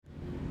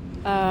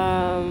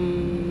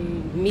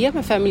Me and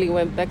my family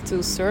went back to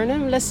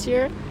Suriname last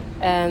year,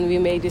 and we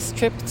made this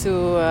trip to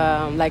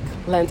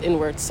land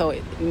inwards, so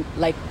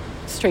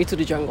straight to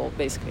the jungle,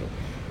 basically.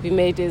 We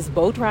made this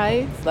boat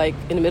ride,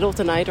 in the middle of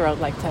the night, around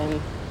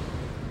 10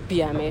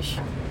 p.m.-ish.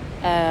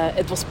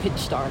 It was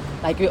pitch dark.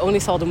 We only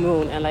saw the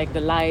moon and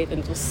the light,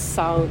 and it was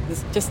sound,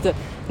 just the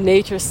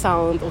nature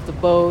sound of the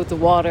boat, the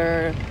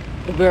water,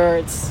 the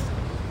birds.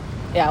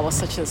 Yeah, it was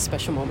such a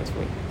special moment for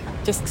me.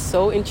 Just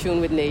so in tune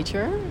with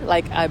nature.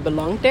 I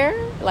belonged there.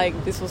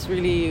 This was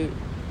really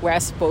where I'm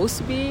supposed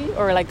to be,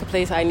 or a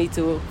place I need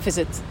to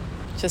visit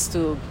just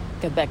to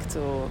get back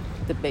to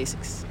the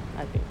basics,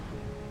 I think.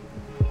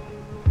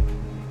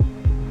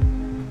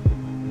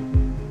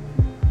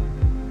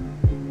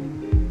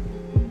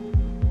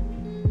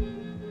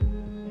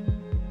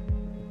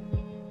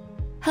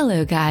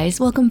 Hello guys,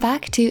 welcome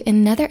back to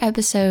another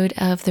episode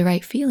of the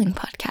Right Feeling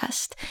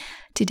podcast.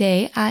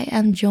 Today I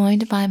am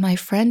joined by my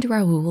friend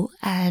Rahul,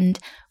 and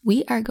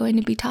we are going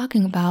to be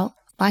talking about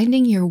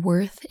finding your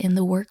worth in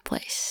the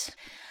workplace.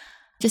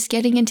 Just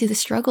getting into the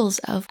struggles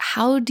of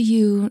how do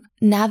you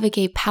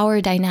navigate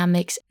power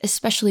dynamics,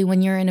 especially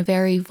when you're in a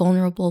very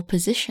vulnerable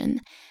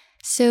position.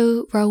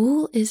 So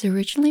Rahul is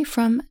originally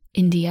from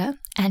India,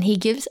 and he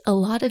gives a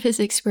lot of his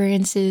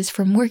experiences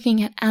from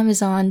working at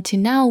Amazon to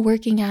now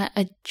working at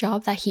a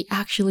job that he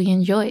actually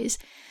enjoys.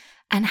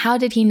 And how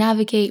did he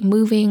navigate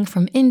moving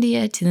from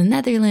India to the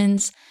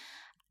Netherlands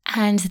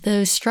and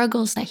those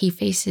struggles that he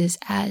faces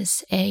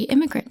as an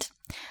immigrant.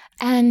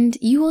 And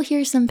you will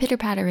hear some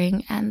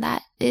pitter-pattering, and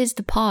that is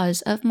the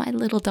paws of my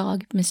little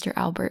dog, Mr.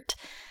 Albert.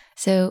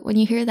 So when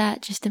you hear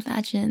that, just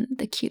imagine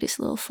the cutest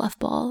little fluff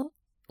ball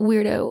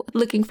weirdo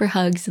looking for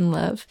hugs and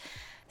love.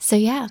 So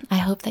yeah, I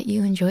hope that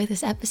you enjoy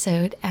this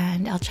episode,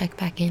 and I'll check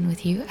back in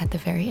with you at the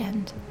very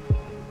end.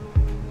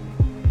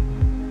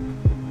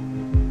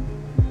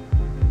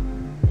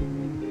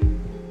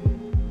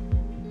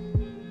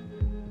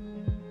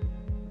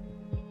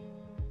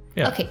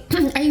 Yeah. Okay,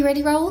 are you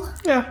ready, Rahul?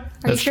 Yeah.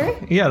 Are you sure?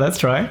 Yeah, let's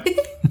try.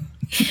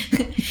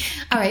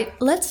 All right,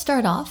 let's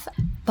start off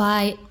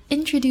by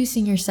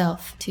introducing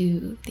yourself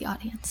to the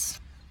audience.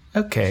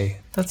 Okay,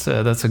 that's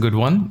a good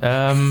one.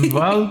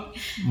 Well,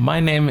 my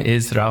name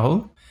is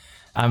Rahul.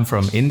 I'm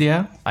from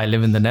India. I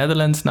live in the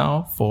Netherlands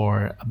now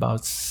for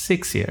about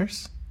 6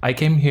 years. I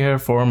came here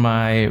for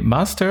my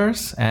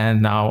master's,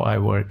 and now I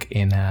work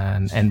in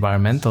an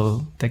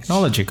environmental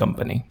technology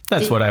company.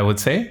 That's what I would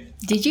say.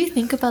 Did you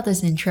think about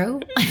this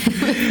intro?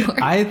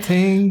 I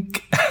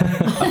think,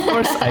 of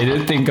course, I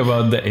did think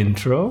about the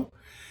intro.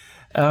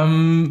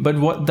 But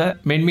what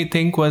that made me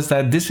think was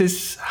that this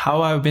is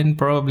how I've been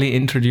probably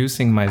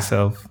introducing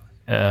myself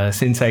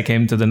since I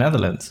came to the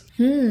Netherlands.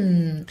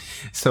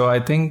 So I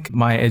think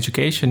my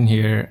education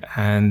here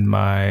and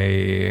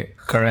my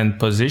current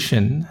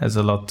position has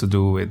a lot to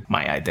do with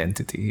my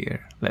identity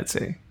here, let's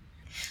say.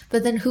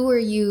 But then who were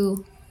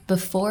you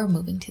before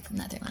moving to the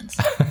Netherlands?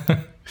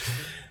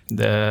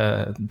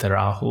 The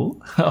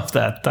Rahul of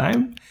that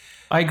time.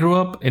 I grew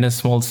up in a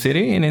small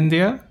city in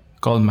India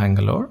called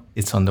Mangalore.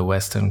 It's on the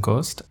western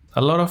coast.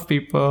 A lot of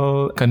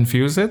people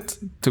confuse it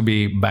to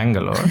be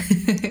Bangalore.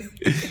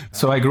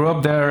 So I grew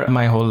up there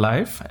my whole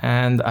life,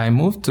 and I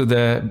moved to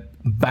the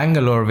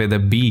Bangalore with a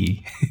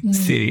B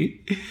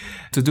city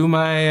to do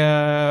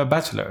my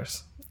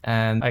bachelor's.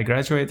 And I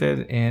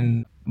graduated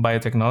in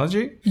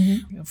biotechnology.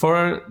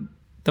 For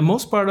the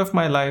most part of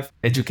my life,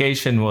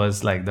 education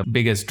was the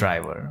biggest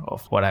driver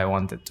of what I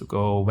wanted to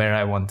go, where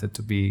I wanted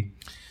to be.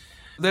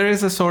 There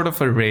is a sort of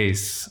a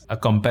race, a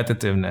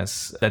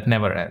competitiveness that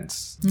never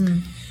ends.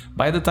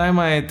 By the time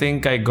I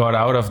think I got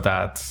out of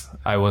that,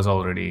 I was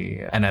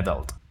already an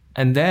adult.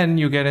 And then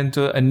you get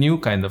into a new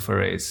kind of a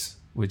race,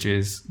 which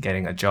is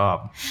getting a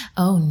job.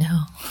 Oh,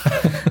 no.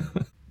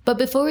 But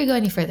before we go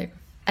any further,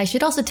 I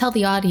should also tell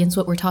the audience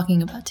what we're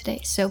talking about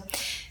today. So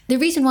the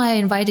reason why I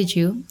invited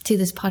you to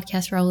this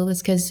podcast, Rahul,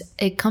 is because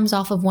it comes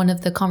off of one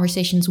of the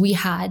conversations we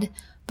had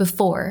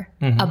before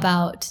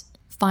about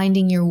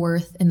finding your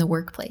worth in the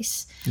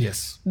workplace.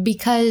 Yes.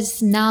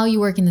 Because now you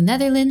work in the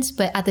Netherlands,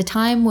 but at the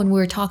time when we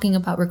were talking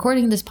about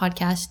recording this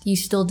podcast, you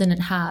still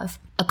didn't have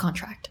a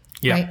contract,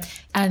 right?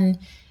 And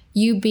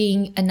you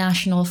being a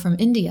national from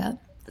India,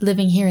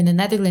 living here in the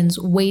Netherlands,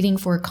 waiting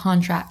for a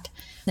contract.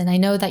 And I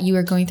know that you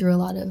were going through a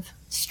lot of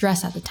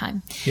stress at the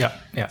time.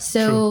 Yeah.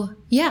 So,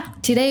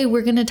 today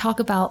we're going to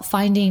talk about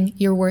finding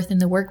your worth in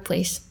the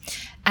workplace.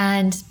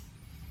 And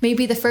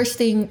maybe the first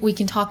thing we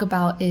can talk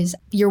about is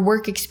your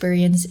work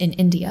experience in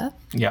India.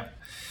 Yeah.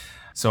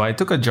 So I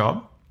took a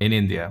job in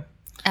India.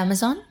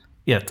 Amazon?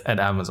 Yeah, at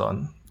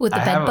Amazon. With the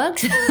bed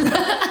bugs?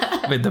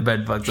 With the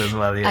bed bugs as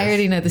well, yes. I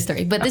already know the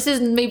story, but this is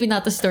maybe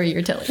not the story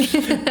you're telling.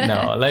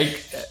 No,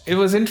 it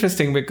was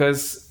interesting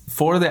because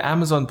for the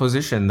Amazon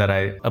position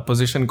a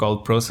position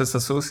called Process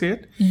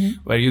Associate,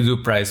 where you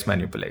do price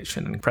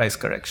manipulation and price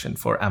correction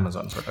for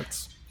Amazon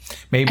products.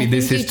 Maybe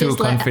this is too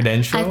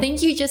confidential. I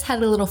think you just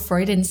had a little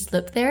Freudian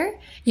slip there.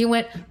 You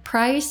went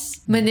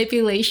price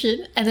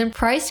manipulation and then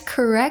price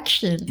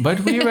correction.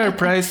 But we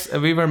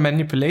were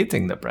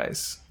manipulating the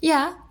price.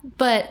 Yeah,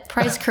 but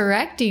price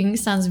correcting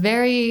sounds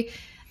very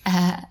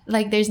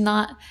like there's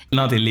not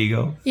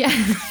illegal. Yeah.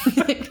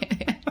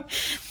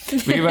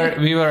 we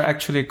were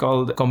actually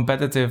called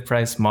competitive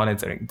price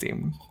monitoring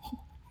team.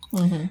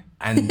 Mm-hmm.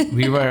 And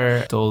we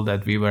were told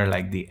that we were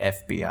like the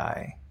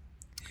FBI.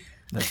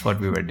 That's what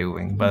we were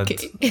doing. But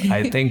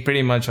I think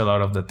pretty much a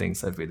lot of the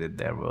things that we did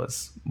there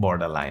was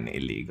borderline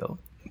illegal.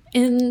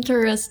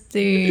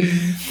 Interesting.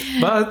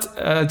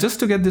 But just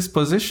to get this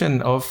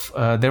position of,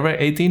 there were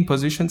 18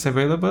 positions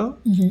available.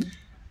 Mm-hmm.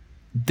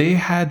 They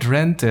had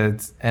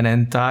rented an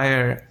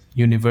entire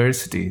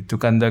university to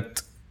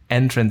conduct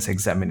entrance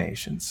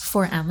examinations.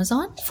 For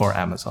Amazon? For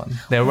Amazon.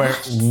 There were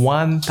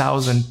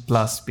 1,000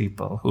 plus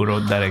people who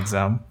wrote that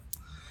exam.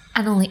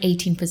 And only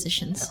 18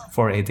 positions.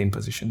 For 18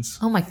 positions.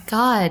 Oh my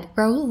God,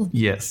 Rahul.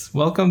 Yes.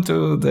 Welcome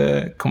to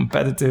the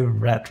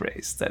competitive rat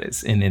race that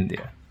is in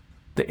India.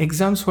 The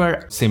exams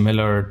were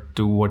similar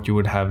to what you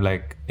would have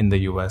like in the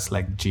US,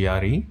 like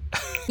GRE.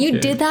 You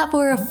did that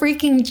for a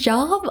freaking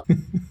job?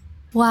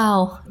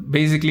 Wow.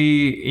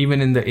 Basically,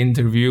 even in the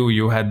interview,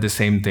 you had the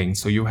same thing.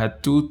 So you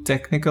had 2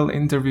 technical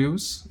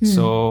interviews.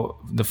 So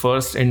the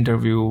first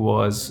interview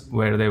was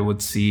where they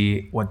would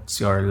see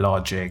what's your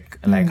logic,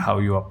 like how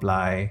you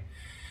apply,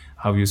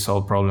 how you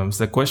solve problems.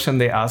 The question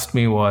they asked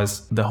me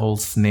was the whole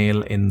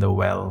snail in the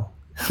well,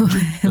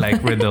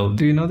 like riddle.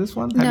 Do you know this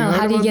one? No,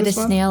 how do you get a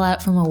snail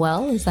out from a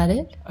well? Is that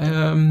it?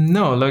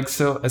 No, like,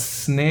 so a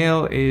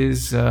snail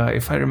is,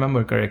 if I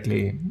remember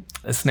correctly,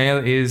 a snail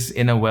is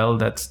in a well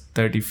that's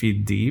 30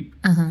 feet deep.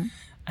 Uh-huh.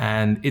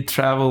 And it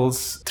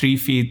travels 3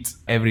 feet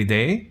every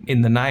day.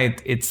 In the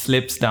night, it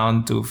slips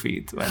down 2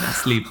 feet when it's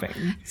sleeping.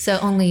 So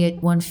only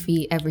at 1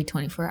 feet every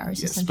 24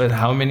 hours. Yes, but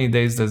how many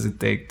days does it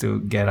take to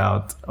get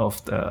out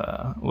of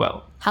the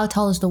well? How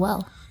tall is the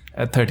well?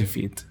 30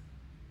 feet.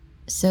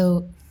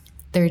 So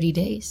 30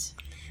 days.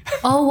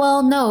 Oh,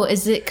 well, no.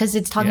 Is it because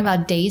it's talking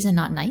about days and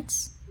not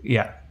nights?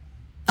 Yeah.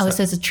 Oh,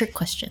 so it's a trick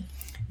question.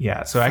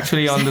 Yeah, so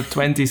actually on the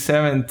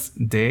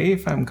 27th day,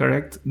 if I'm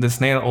correct, the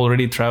snail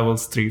already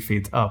travels 3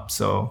 feet up.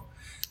 So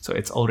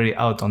it's already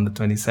out on the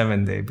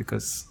 27th day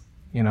because,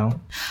 you know.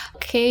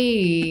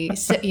 Okay.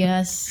 So,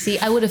 yes. See,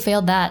 I would have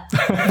failed that.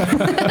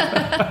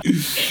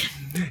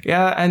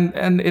 Yeah,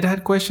 and it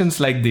had questions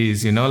like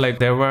these, you know, like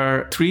there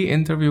were 3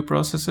 interview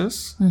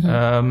processes.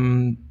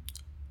 Mm-hmm.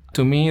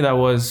 To me, that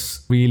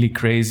was really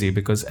crazy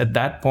because at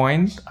that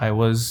point, I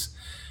was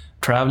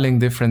traveling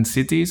different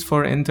cities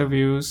for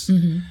interviews.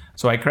 Mm-hmm.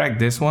 So I cracked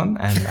this one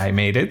and I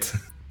made it.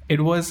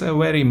 It was a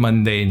very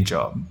mundane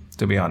job,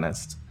 to be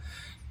honest.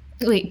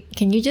 Wait,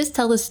 can you just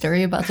tell the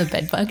story about the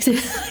bed bugs?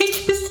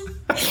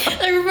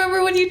 I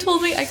remember when you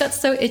told me, I got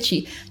so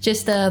itchy.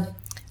 Just a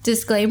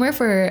disclaimer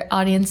for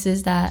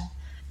audiences that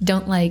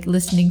don't like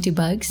listening to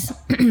bugs.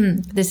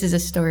 This is a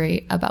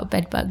story about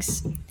bed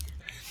bugs.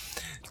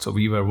 So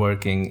we were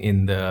working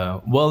in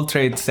the World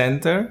Trade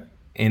Center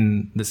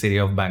in the city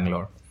of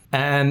Bangalore.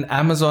 And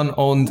Amazon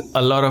owned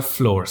a lot of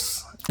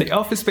floors. The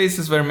office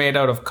spaces were made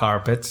out of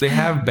carpets. They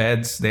have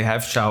beds, they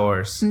have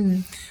showers,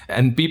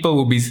 and people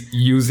will be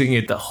using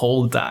it the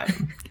whole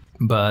time.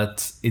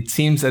 But it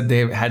seems that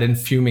they hadn't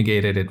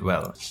fumigated it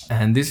well.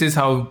 And this is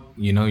how,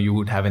 you know, you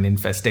would have an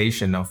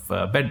infestation of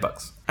bed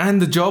bugs.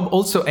 And the job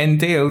also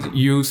entailed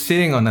you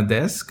sitting on a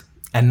desk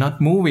and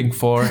not moving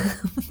for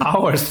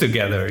hours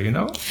together, you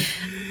know?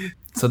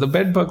 So the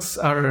bed bugs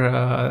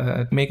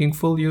are making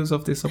full use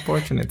of this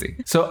opportunity.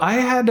 So I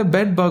had a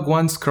bed bug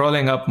once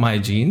crawling up my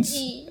jeans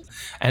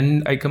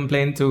and I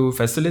complained to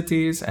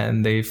facilities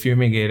and they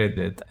fumigated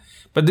it.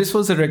 But this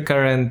was a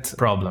recurrent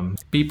problem.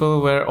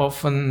 People were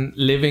often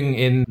living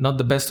in not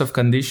the best of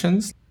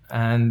conditions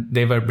and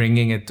they were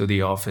bringing it to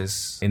the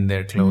office in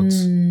their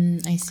clothes.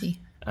 I see.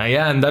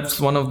 Yeah, and that's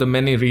one of the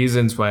many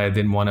reasons why I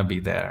didn't want to be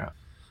there.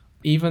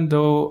 Even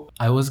though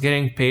I was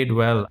getting paid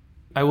well,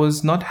 I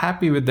was not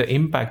happy with the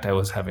impact I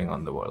was having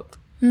on the world.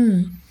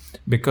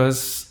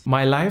 Because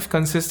my life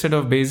consisted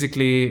of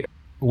basically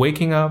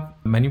waking up,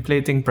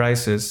 manipulating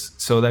prices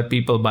so that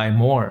people buy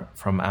more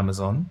from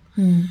Amazon.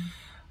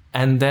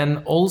 And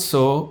then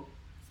also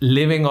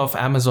living off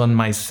Amazon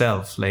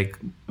myself, like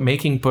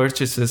making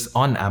purchases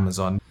on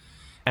Amazon.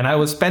 And I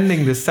was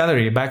spending this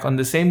salary back on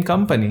the same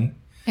company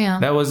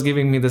that was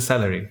giving me the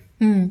salary.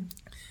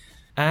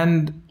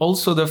 And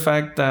also the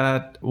fact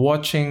that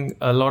watching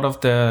a lot of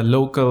the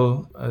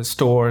local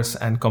stores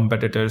and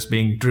competitors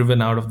being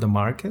driven out of the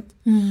market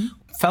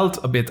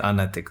felt a bit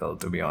unethical,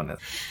 to be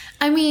honest.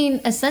 I mean,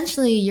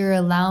 essentially, you're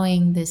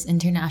allowing this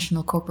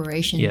international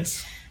corporation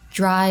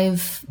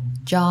drive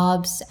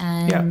jobs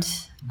and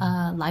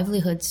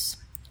livelihoods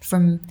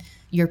from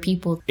your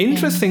people.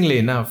 Interestingly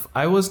enough,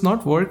 I was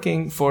not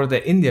working for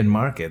the Indian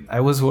market. I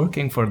was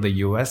working for the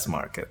US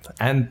market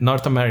and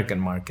North American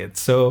market.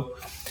 So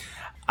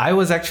I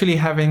was actually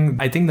having,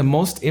 I think, the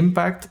most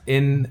impact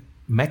in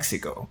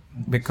Mexico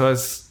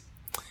because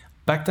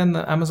Back then,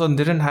 Amazon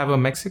didn't have a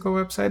Mexico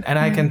website, and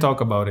I can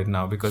talk about it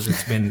now because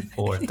it's been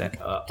over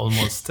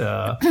almost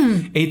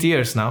 8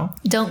 years now.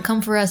 Don't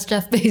come for us,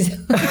 Jeff Bezos.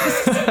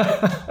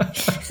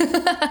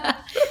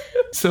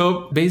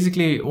 So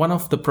basically, one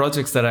of the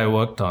projects that I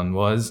worked on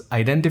was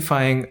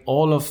identifying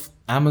all of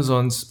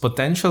Amazon's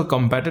potential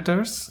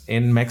competitors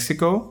in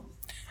Mexico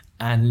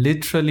and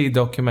literally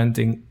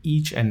documenting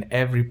each and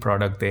every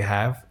product they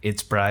have,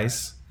 its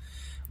price,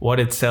 what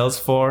it sells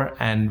for,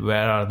 and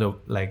where are the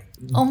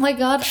oh my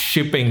God,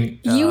 shipping.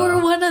 You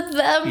were one of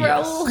them,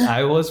 yes, Rahul.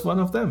 I was one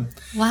of them.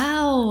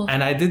 Wow.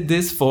 And I did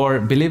this for,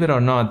 believe it or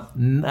not,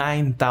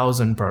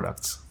 9,000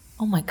 products.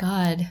 Oh my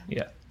God.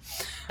 Yeah.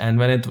 And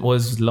when it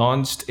was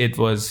launched, it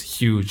was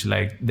huge.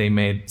 Like, they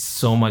made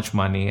so much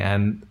money,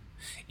 and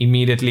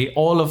immediately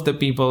all of the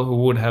people who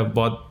would have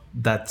bought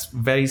that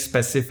very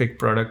specific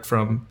product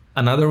from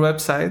another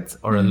website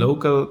or a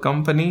local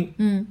company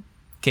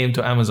came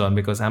to Amazon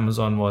because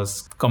Amazon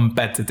was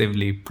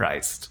competitively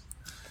priced.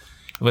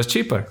 It was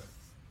cheaper.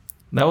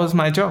 That was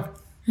my job.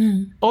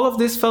 All of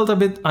this felt a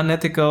bit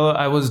unethical.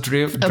 I was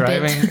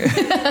driving.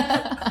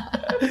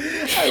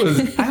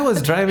 I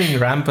was driving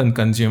rampant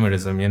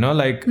consumerism.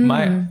 Like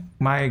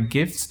my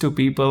gifts to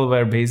people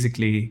were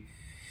basically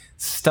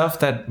stuff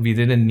that we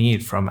didn't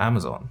need from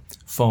Amazon.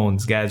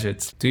 Phones,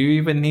 gadgets. Do you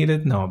even need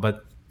it? No,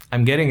 but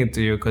I'm getting it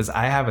to you because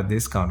I have a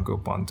discount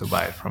coupon to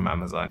buy it from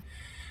Amazon.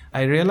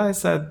 I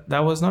realized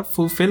that was not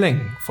fulfilling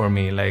for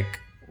me. Like,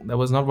 that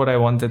was not what I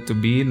wanted to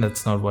be. And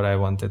that's not what I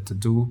wanted to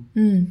do.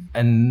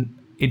 And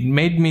it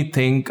made me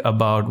think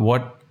about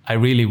what I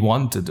really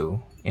want to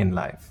do in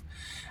life.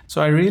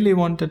 So I really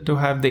wanted to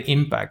have the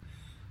impact.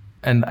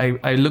 And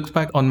I looked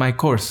back on my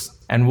course,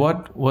 and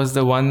what was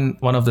the one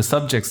of the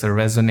subjects that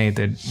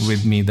resonated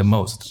with me the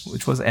most,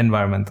 which was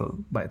environmental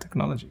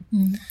biotechnology.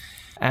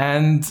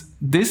 And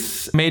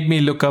this made me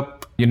look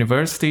up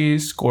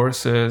universities,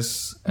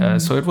 courses.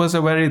 So it was a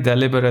very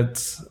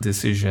deliberate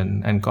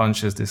decision and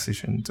conscious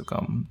decision to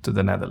come to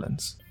the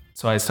Netherlands.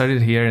 So I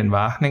studied here in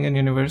Wageningen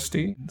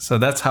University. So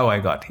that's how I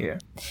got here.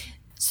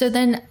 So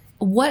then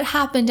what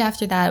happened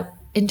after that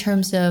in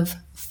terms of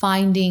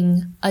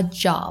finding a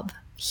job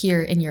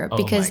here in Europe?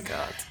 Because, oh my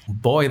God.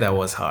 Boy, that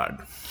was hard.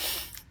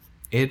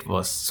 It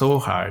was so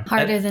hard.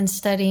 Harder than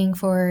studying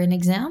for an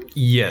exam?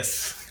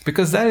 Yes.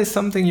 Because that is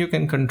something you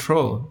can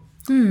control.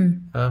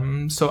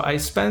 So I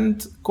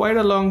spent quite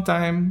a long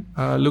time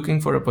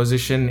looking for a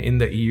position in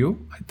the EU.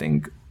 I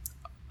think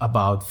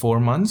about 4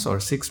 months or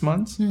 6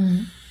 months.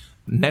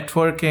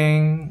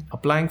 Networking,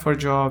 applying for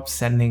jobs,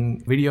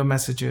 sending video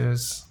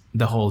messages,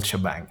 the whole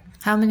shebang.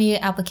 How many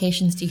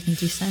applications do you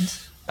think you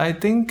sent? I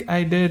think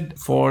I did,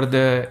 for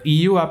the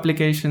EU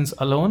applications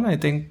alone, I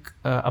think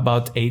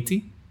about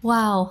 80.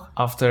 Wow.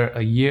 After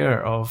a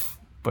year of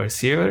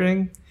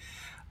persevering,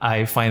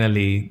 I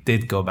finally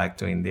did go back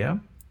to India.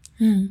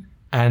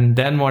 And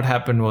then what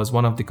happened was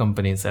one of the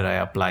companies that I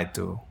applied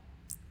to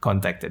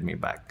contacted me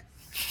back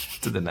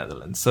to the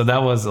Netherlands. So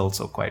that was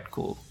also quite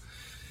cool.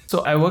 So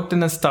I worked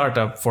in a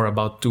startup for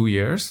about 2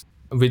 years,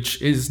 which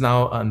is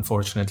now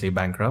unfortunately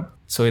bankrupt.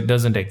 So it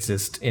doesn't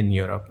exist in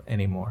Europe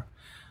anymore.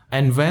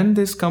 And when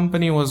this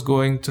company was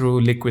going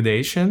through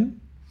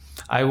liquidation,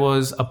 I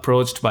was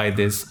approached by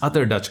this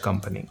other Dutch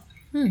company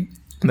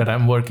that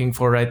I'm working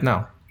for right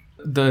now.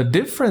 The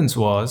difference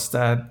was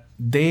that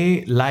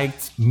they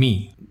liked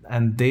me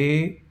and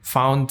they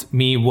found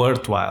me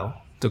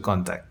worthwhile to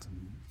contact.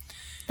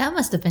 That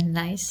must have been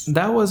nice.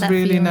 That was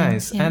really feeling,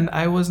 nice. Yeah. And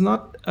I was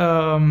not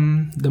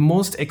the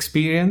most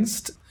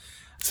experienced.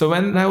 So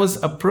when I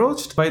was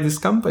approached by this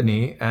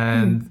company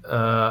and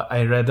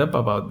I read up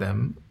about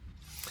them,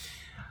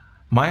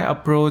 my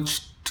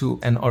approach to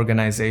an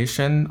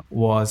organization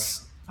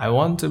was, I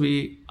want to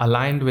be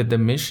aligned with the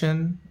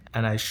mission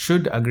and I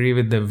should agree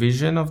with the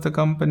vision of the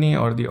company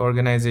or the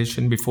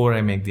organization before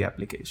I make the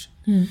application.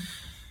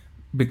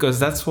 Because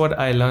that's what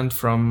I learned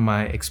from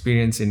my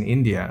experience in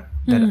India,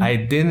 that I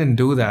didn't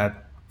do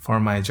that for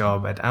my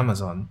job at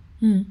Amazon.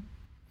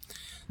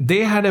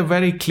 They had a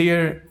very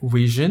clear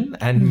vision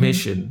and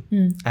mission,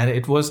 and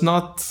it was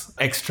not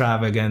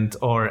extravagant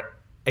or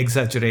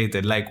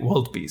exaggerated like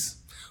world peace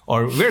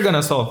or we're going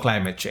to solve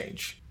climate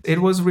change. It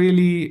was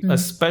really a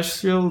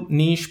special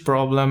niche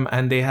problem,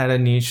 and they had a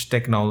niche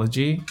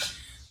technology.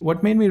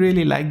 What made me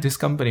really like this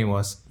company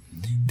was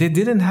they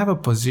didn't have a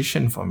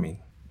position for me.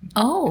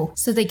 Oh,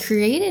 so they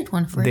created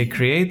one for you. They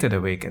created a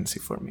vacancy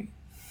for me.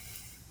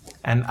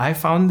 And I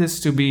found this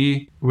to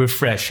be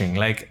refreshing.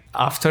 Like,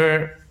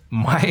 after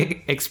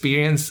my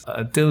experience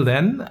till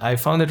then, I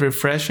found it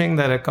refreshing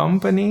that a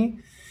company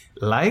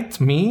liked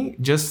me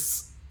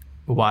just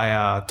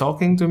via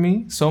talking to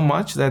me so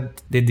much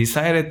that they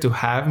decided to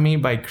have me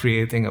by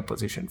creating a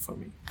position for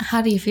me.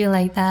 How do you feel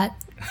like that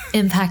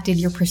impacted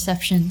your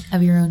perception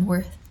of your own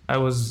worth? I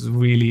was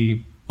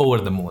really over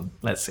the moon,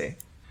 let's say.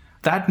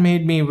 That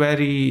made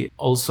me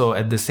also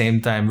at the same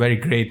time, very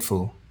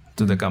grateful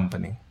to the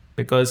company.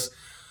 Because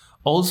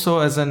also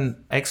as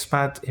an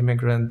expat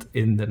immigrant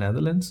in the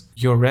Netherlands,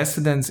 your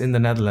residence in the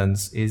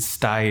Netherlands is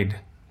tied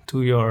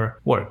to your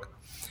work.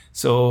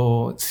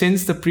 So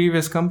since the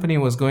previous company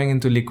was going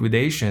into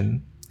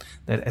liquidation,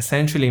 that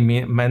essentially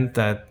meant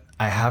that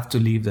I have to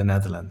leave the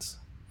Netherlands.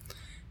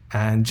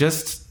 And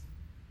just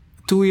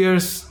 2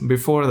 years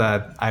before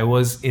that, I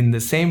was in the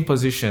same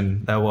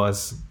position. That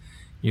was,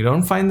 you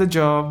don't find the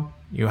job,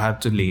 you have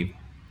to leave.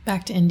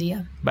 Back to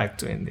India. Back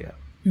to India.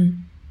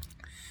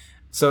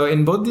 So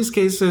in both these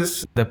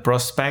cases, the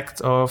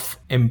prospect of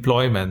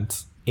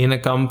employment in a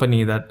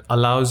company that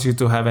allows you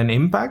to have an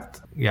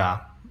impact,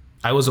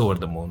 I was over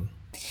the moon.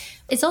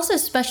 It's also a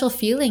special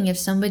feeling if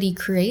somebody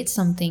creates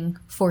something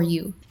for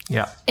you.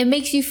 Yeah. It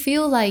makes you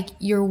feel like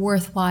you're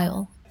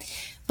worthwhile.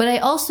 But I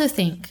also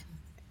think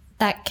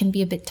that can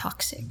be a bit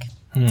toxic.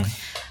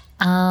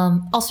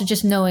 Also,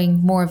 just knowing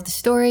more of the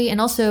story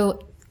and also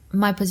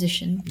my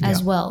position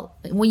as well.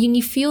 When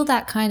you feel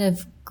that kind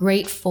of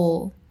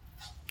grateful,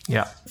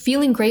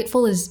 feeling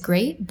grateful is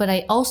great. But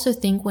I also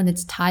think when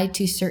it's tied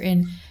to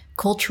certain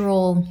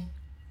cultural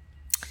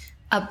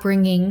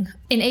upbringing,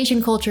 in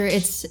Asian culture,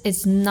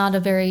 it's not a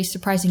very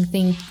surprising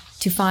thing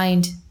to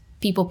find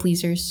people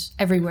pleasers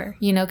everywhere,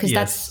 because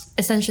that's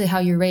essentially how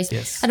you're raised.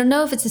 Yes. I don't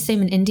know if it's the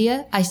same in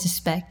India. I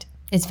suspect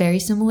it's very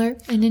similar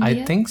in India.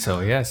 I think so,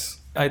 yes.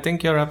 I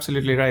think you're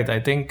absolutely right. I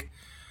think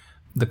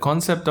the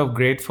concept of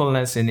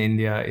gratefulness in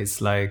India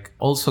is like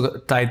also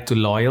tied to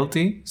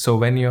loyalty. So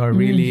when you're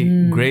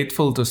really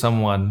grateful to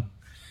someone,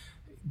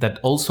 that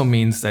also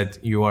means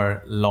that you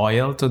are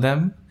loyal to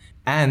them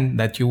and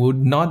that you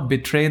would not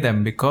betray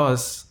them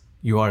because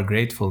you are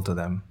grateful to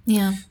them.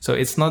 Yeah. So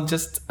it's not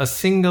just a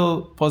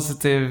single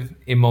positive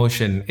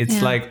emotion.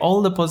 It's like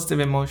all the positive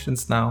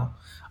emotions now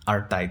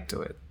are tied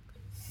to it.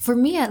 For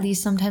me, at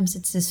least, sometimes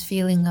it's this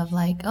feeling of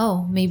like,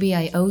 oh, maybe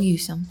I owe you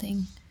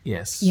something.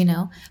 Yes.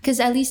 Because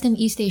at least in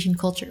East Asian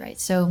culture, right?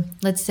 So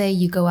let's say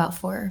you go out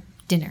for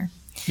dinner.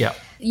 Yeah.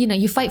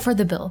 You fight for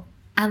the bill.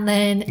 And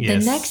then the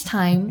next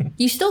time,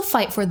 you still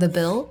fight for the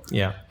bill.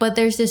 Yeah. But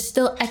there's this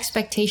still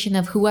expectation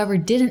of whoever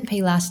didn't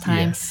pay last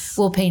time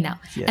will pay now.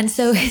 Yes. And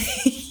so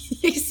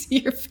you see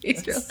your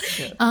face.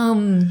 Yeah.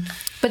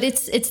 But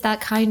it's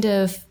that kind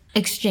of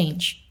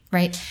exchange,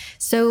 right?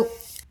 So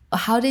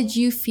how did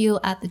you feel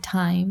at the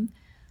time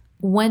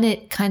when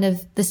it kind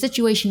of, the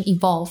situation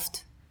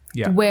evolved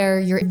where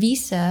your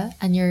visa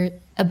and your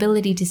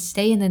ability to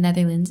stay in the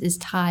Netherlands is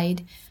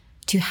tied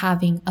to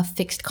having a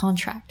fixed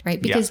contract,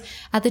 right? Because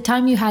at the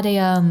time you had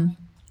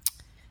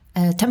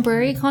a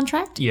temporary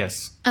contract.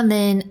 Yes. And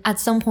then at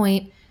some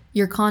point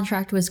your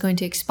contract was going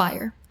to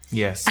expire.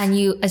 Yes. And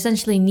you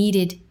essentially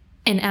needed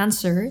an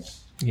answer.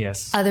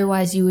 Yes.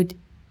 Otherwise you would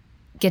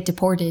get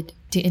deported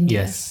to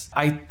India. Yes.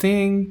 I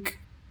think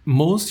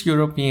most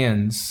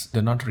Europeans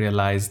do not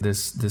realize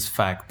this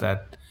fact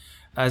that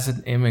as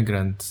an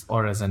immigrant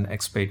or as an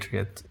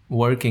expatriate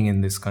working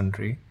in this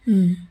country,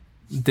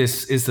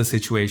 this is the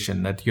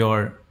situation that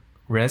your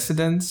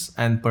residence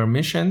and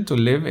permission to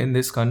live in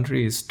this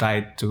country is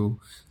tied to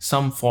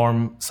some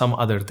form, some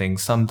other thing.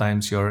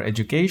 Sometimes your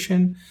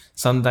education,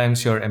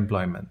 sometimes your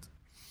employment.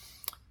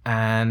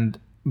 And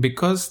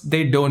because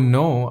they don't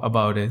know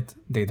about it,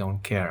 they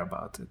don't care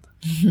about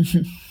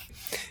it.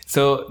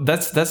 So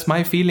that's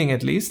my feeling,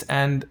 at least.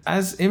 And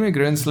as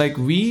immigrants, like,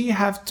 we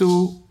have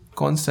to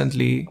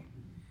constantly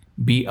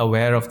be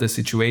aware of the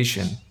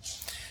situation.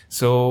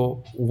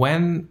 So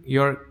when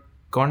your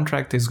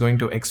contract is going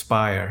to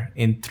expire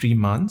in 3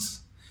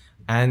 months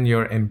and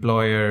your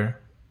employer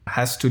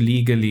has to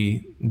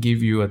legally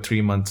give you a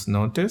 3 months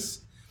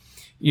notice,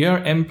 your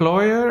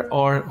employer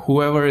or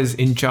whoever is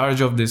in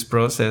charge of this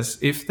process,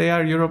 if they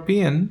are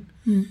European,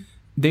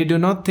 they do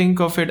not think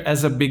of it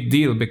as a big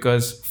deal,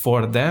 because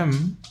for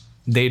them,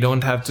 they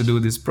don't have to do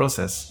this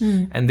process.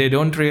 And they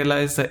don't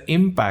realize the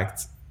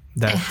impact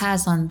that it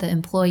has on the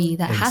employee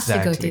that has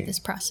to go through this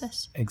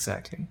process.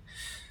 Exactly.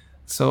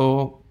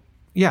 So,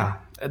 yeah,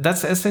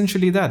 that's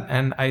essentially that.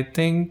 And I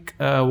think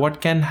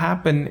what can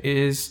happen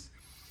is,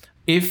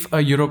 if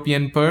a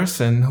European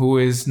person who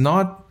is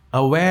not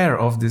aware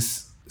of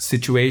this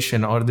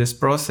situation or this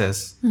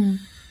process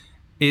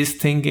is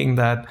thinking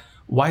that,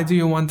 why do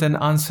you want an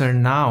answer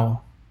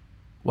now?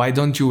 Why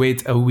don't you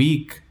wait a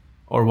week?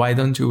 Or why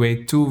don't you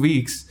wait 2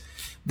 weeks?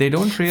 They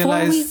don't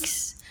realize... 4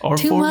 weeks. Or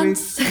 2 4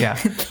 months. weeks. Yeah.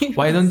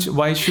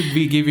 Why should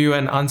we give you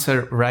an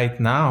answer right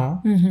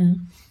now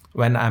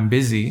when I'm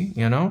busy,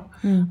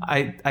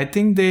 I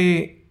think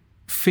they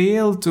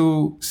fail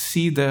to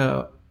see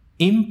the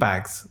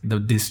impact, the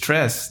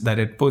distress that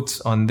it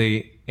puts on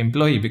the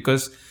employee,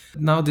 because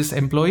now this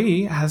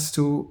employee has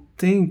to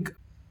think,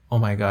 oh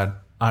my God,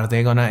 are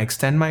they going to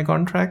extend my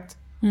contract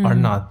or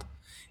not?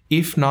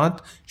 If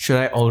not, should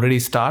I already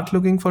start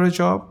looking for a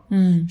job?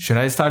 Should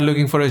I start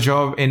looking for a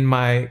job in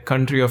my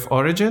country of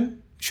origin?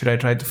 Should I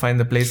try to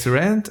find a place to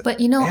rent? But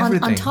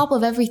on top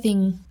of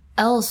everything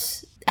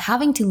else,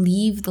 having to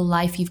leave the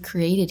life you've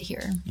created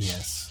here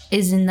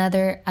is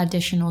another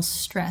additional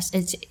stress.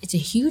 It's a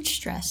huge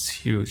stress. It's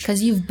huge.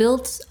 Because you've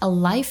built a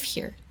life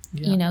here.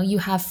 Yeah. You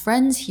have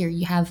friends here,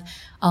 you have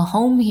a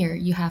home here,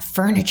 you have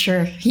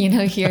furniture,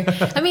 here.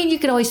 I mean, you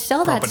could always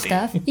sell that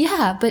stuff.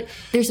 Yeah, but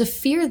there's a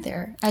fear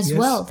there as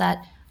well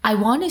that I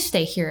want to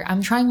stay here.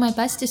 I'm trying my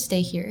best to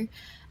stay here.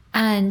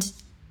 And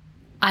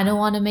I don't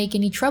want to make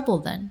any trouble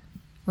then.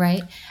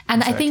 Right.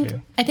 And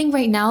Exactly. I think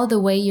right now, the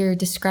way you're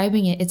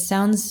describing it, it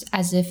sounds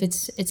as if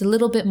it's a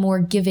little bit more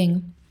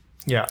giving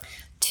Yeah.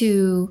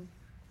 to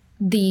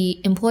the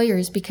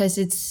employers, because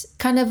it's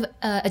kind of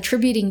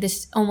attributing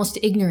this almost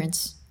to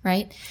ignorance.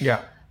 Right.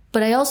 Yeah.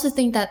 But I also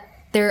think that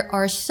there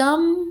are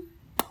some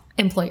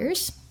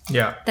employers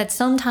Yeah. that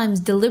sometimes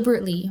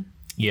deliberately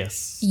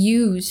Yes.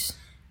 use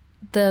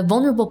the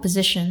vulnerable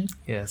position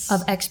Yes.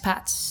 of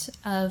expats,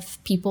 of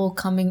people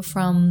coming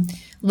from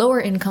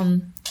lower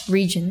income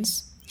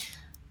regions,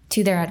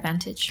 to their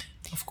advantage.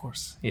 Of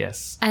course.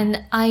 Yes.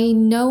 And I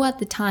know at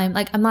the time,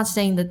 like, I'm not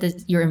saying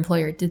that your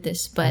employer did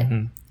this, but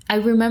I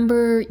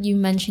remember you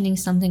mentioning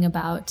something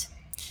about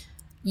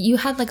you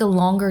had like a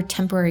longer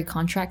temporary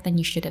contract than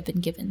you should have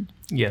been given,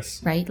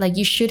 Yes. right? Like,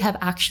 you should have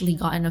actually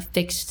gotten a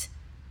fixed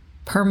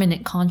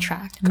permanent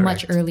contract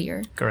much Correct.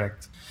 earlier.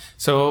 Correct.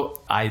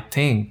 So I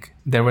think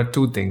there were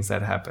two things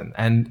that happened,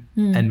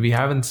 and we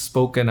haven't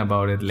spoken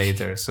about it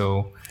later.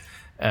 So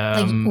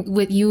Like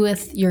with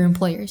your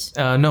employers.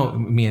 no,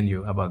 me and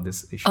you about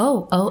this issue.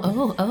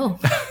 Oh.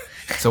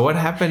 So what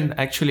happened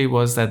actually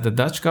was that the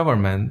Dutch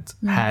government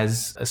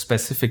has a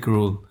specific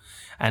rule,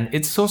 and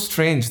it's so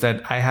strange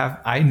that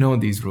I know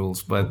these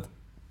rules, but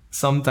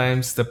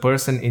sometimes the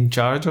person in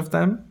charge of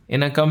them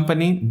in a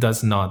company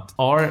does not,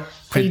 or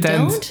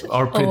pretend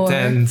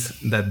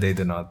that they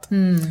do not.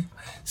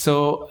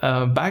 So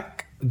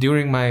back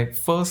during my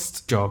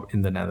first job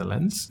in the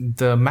Netherlands,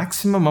 the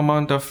maximum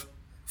amount of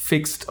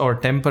fixed or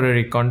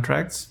temporary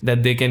contracts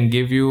that they can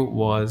give you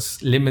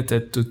was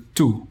limited to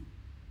 2.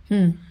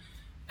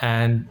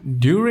 And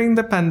during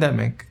the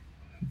pandemic,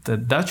 the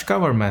Dutch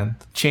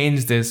government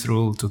changed this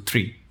rule to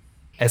 3,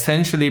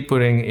 essentially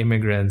putting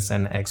immigrants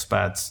and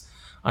expats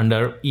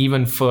under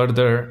even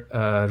further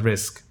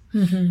risk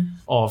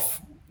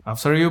of,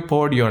 after you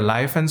poured your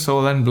life and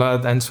soul and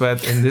blood and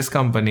sweat in this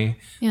company,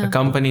 the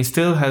company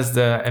still has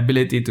the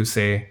ability to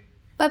say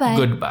Bye-bye.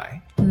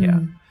 goodbye. Yeah.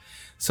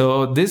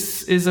 So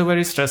this is a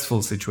very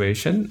stressful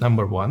situation,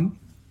 number one.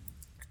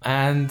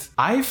 And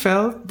I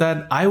felt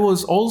that I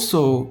was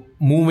also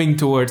moving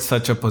towards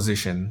such a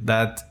position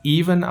that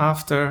even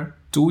after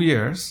 2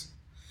 years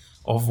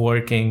of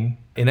working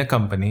in a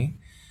company,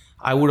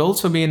 I would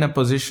also be in a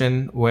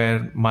position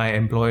where my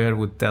employer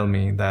would tell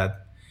me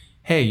that,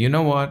 hey, you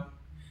know what?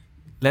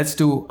 Let's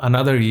do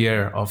another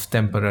year of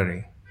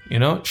temporary.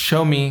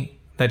 Show me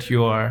that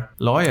you are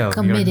loyal,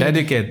 Committed.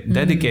 you're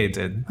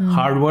dedicated,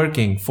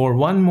 hardworking for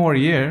 1 more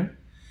year.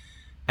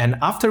 And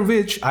after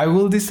which I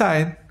will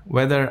decide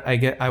whether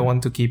I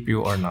want to keep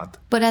you or not.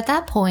 But at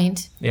that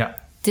point, Yeah.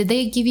 did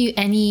they give you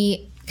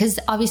any, because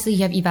obviously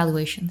you have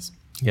evaluations.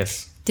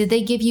 Yes. Did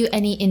they give you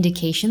any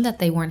indication that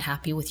they weren't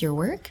happy with your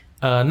work?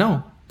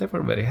 No, they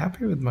were very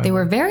happy with my They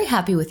were work. very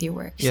happy with your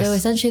work. Yes. So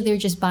essentially they're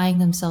just buying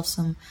themselves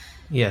some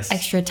Yes.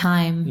 extra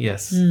time.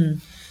 Yes.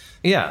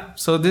 Yeah.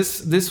 So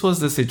this was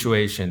the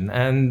situation,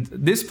 and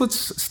this puts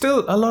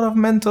still a lot of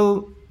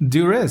mental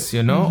duress,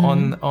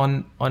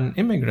 on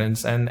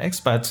immigrants and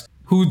expats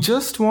who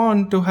just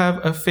want to have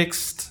a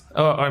fixed,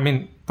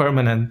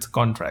 permanent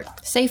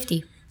contract.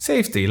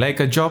 Safety, like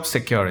a job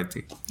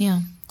security. Yeah.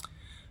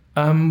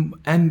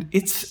 And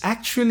it's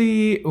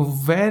actually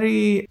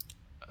very,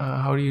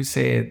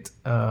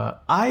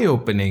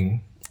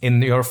 eye-opening.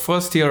 In your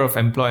first year of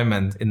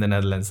employment in the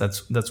Netherlands,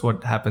 that's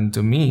what happened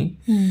to me,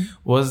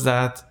 was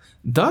that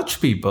Dutch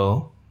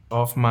people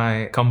of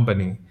my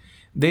company,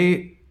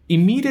 they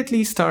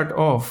immediately start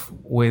off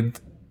with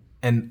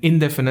an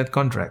indefinite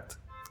contract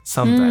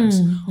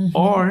sometimes.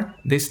 Or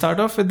they start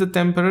off with the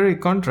temporary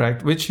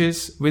contract, which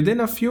is within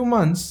a few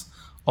months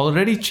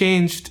already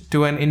changed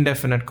to an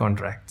indefinite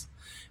contract.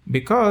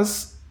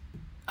 Because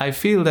I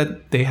feel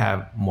that they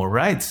have more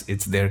rights.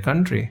 It's their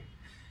country.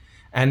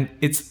 And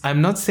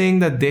I'm not saying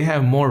that they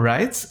have more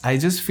rights. I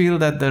just feel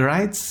that the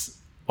rights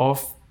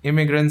of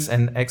immigrants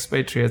and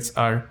expatriates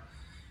are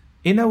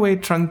in a way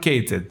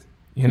truncated,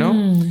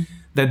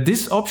 that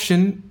this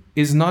option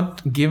is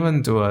not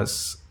given to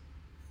us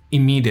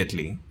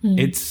immediately.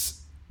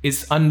 It's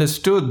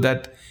understood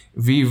that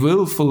we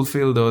will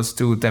fulfill those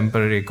 2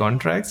 temporary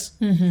contracts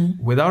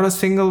without a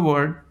single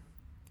word,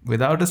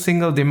 without a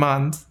single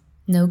demand.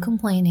 No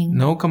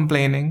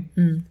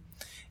complaining.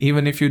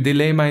 Even if you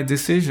delay my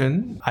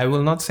decision, I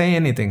will not say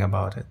anything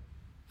about it.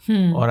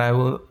 Or I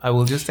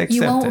will just accept it.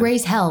 You won't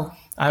raise hell.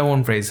 I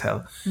won't raise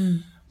hell.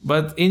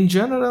 But in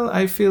general,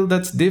 I feel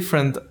that's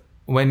different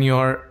when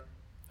you're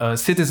a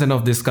citizen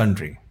of this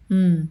country.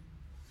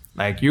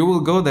 Like, you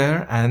will go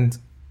there, and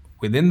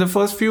within the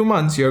first few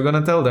months, you're going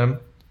to tell them,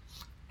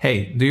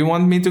 hey, do you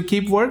want me to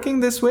keep working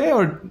this way,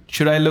 or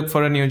should I look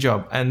for a new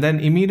job? And then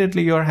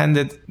immediately you're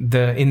handed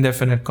the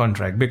indefinite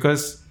contract,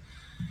 because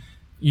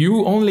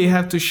you only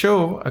have to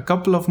show a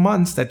couple of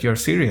months that you're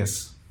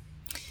serious.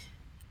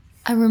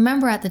 I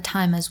remember at the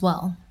time as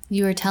well,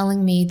 you were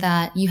telling me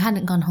that you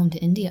hadn't gone home to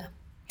India.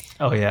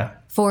 Oh, yeah.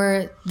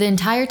 For the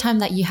entire time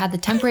that you had the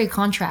temporary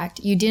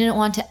contract, you didn't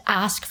want to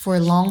ask for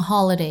long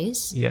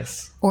holidays.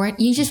 Yes. Or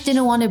you just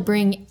didn't want to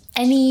bring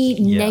any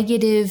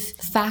negative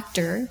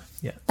factor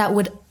that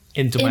would...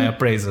 Into my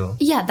appraisal.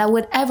 Yeah, that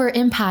would ever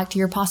impact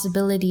your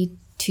possibility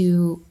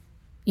to,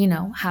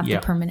 have the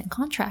permanent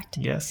contract.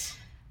 Yes.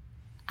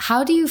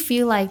 How do you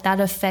feel like that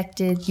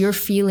affected your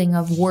feeling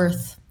of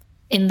worth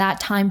in that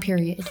time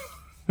period?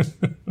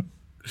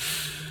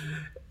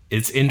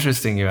 It's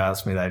interesting you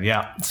asked me that.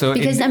 Yeah. So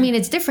because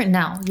it's different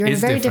now. You're in a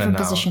very different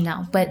position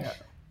now. But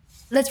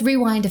let's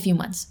rewind a few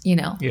months,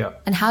 Yeah.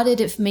 And how did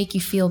it make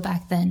you feel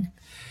back then?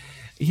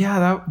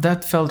 Yeah,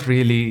 that felt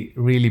really,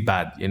 really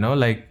bad.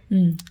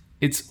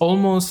 It's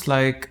almost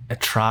like a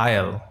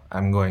trial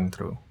I'm going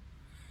through.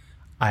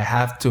 I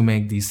have to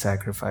make these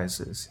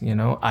sacrifices.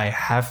 I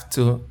have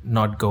to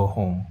not go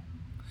home.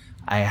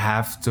 I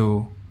have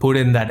to put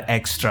in that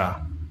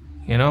extra,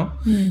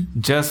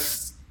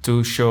 just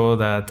to show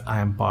that I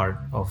am part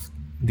of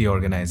the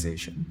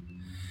organization.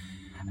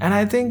 And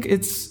I think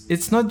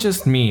it's not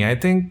just me. I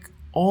think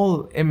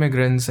all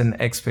immigrants and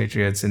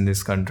expatriates in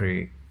this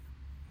country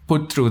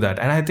put through that.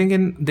 And I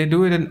think they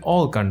do it in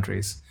all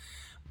countries.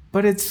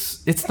 But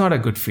it's not a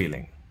good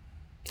feeling.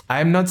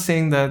 I'm not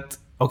saying that,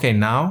 okay,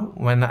 now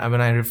when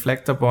I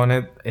reflect upon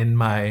it in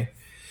my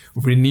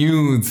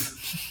renewed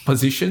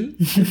position,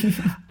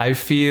 I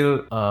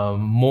feel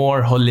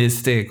more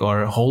holistic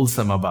or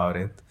wholesome about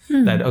it.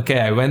 That, okay,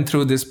 I went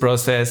through this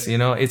process,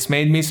 it's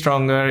made me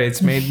stronger,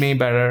 it's made me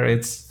better,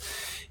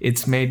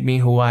 it's made me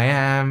who I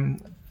am.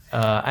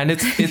 And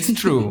it's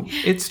true.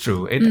 It's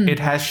true. It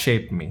has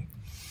shaped me.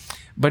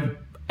 But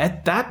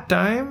at that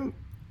time,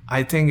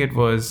 I think it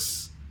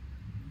was,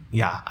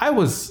 I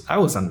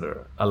was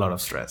under a lot of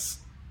stress.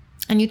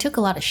 And you took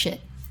a lot of shit.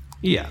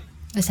 Yeah.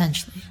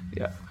 Essentially.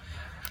 Yeah.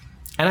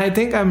 And I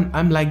think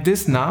I'm like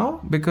this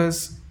now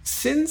because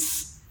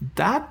since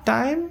that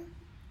time,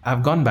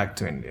 I've gone back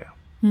to India.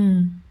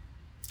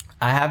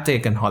 I have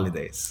taken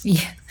holidays.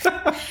 Yeah.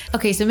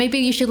 Okay, so maybe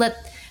you should let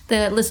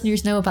the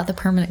listeners know about the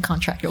permanent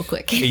contract real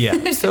quick.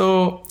 Yeah.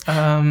 So,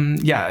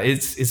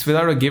 it's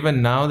without a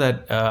given now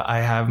that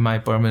I have my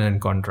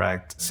permanent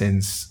contract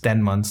since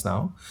 10 months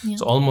now. Yeah.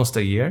 So almost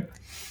a year.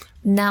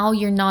 Now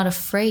you're not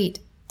afraid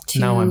to...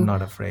 Now I'm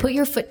not afraid. Put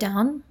your foot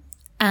down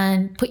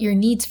and put your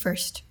needs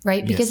first,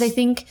 right? Because I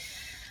think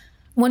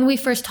when we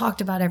first talked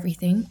about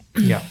everything...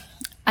 Yeah.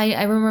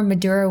 I remember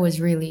Madura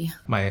was really...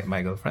 My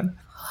girlfriend.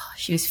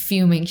 She was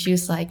fuming. She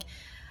was like,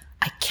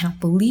 I can't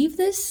believe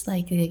this.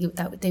 Like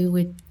they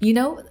would,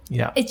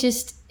 Yeah.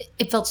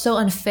 It felt so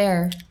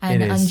unfair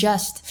and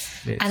unjust.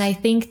 And I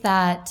think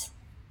that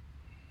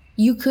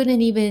you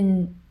couldn't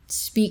even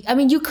speak.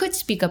 You could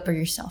speak up for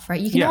yourself, right?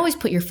 You can always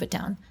put your foot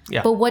down.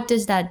 Yeah. But what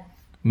does that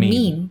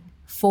mean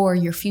for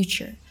your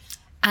future?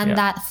 And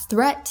that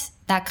threat,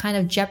 that kind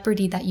of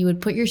jeopardy that you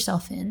would put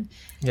yourself in.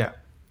 Yeah.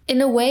 In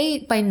a way,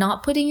 by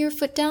not putting your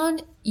foot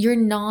down, you're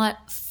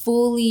not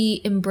fully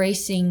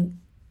embracing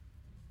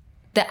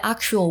the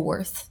actual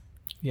worth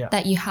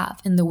that you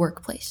have in the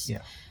workplace.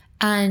 Yeah.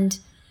 And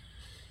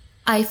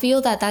I feel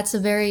that that's a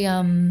very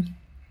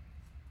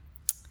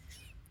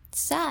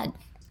sad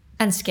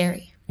and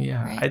scary.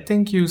 Yeah. Right? I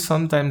think you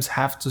sometimes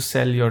have to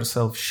sell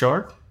yourself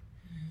short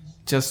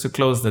just to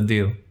close the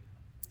deal.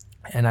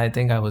 And I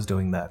think I was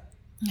doing that.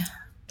 Yeah.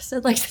 So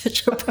like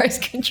such a price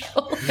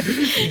control.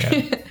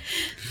 Yeah.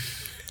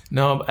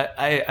 No,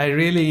 I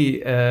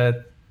really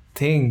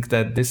think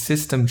that this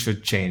system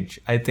should change.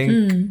 I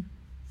think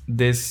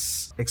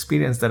this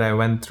experience that I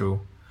went through,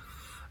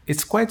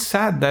 it's quite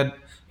sad that,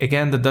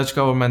 again, the Dutch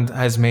government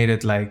has made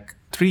it like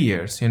 3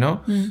 years,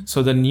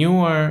 So the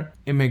newer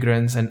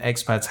immigrants and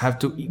expats have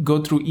to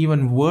go through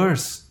even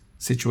worse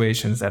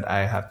situations that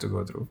I have to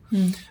go through.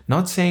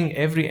 Not saying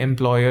every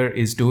employer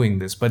is doing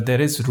this, but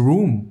there is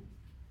room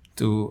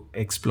to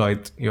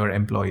exploit your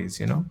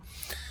employees,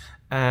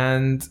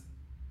 And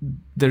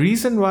the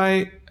reason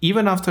why,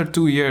 even after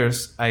 2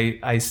 years,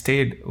 I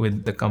stayed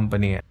with the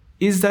company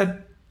is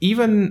that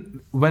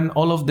even when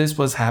all of this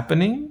was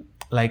happening,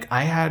 like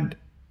I had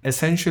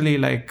essentially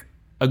like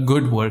a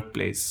good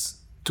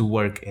workplace to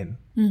work in.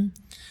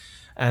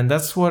 And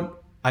that's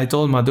what I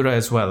told Madura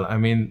as well.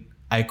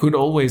 I could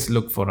always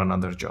look for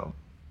another job,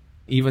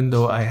 even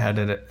though I had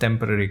a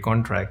temporary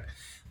contract.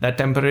 That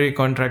temporary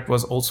contract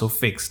was also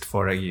fixed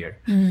for a year.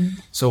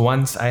 So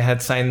once I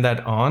had signed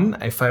that on,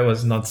 if I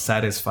was not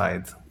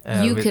satisfied,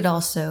 you could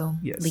also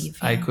leave.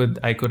 Yeah.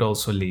 I could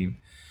also leave.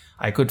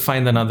 I could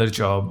find another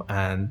job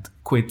and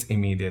quit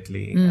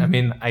immediately.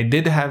 I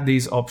did have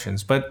these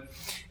options, but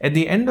at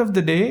the end of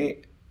the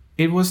day,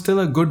 it was still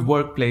a good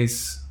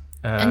workplace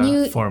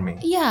for me.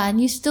 Yeah, and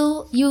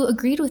you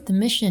agreed with the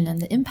mission and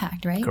the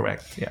impact, right?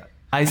 Correct. Yeah.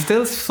 I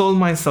still sold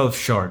myself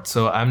short,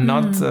 so I'm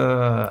not.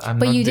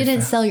 But you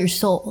didn't sell your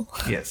soul.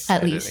 Yes,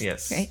 at least.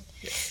 Yes. Right.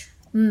 Yes.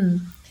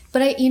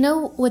 But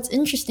what's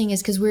interesting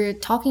is because we're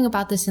talking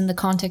about this in the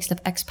context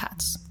of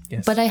expats.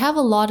 Yes. But I have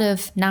a lot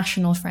of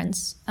national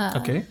friends.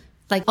 Okay.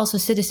 Like also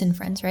citizen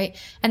friends, right?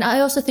 And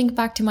I also think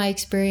back to my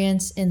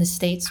experience in the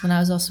States when I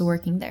was also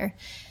working there.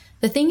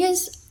 The thing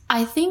is,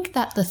 I think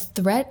that the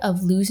threat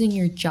of losing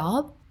your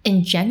job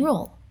in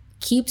general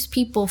keeps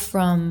people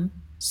from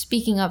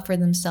speaking up for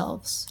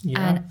themselves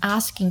and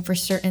asking for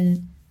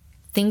certain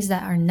things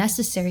that are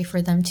necessary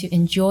for them to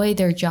enjoy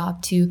their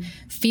job, to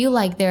feel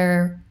like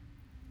they're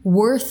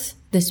worth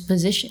this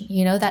position,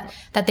 you know,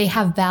 that they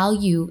have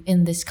value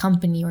in this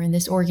company or in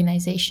this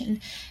organization.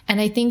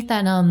 And I think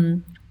that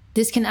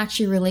this can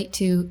actually relate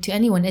to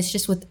anyone. It's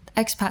just with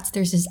expats,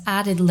 there's this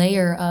added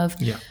layer of,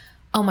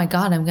 oh my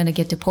God, I'm going to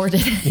get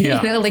deported.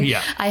 You know, like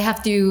I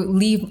have to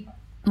leave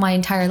my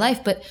entire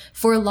life. But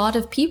for a lot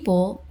of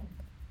people,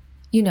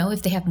 you know,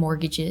 if they have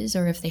mortgages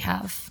or if they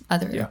have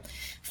other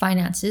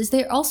finances,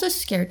 they're also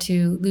scared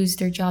to lose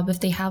their job.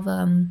 If they have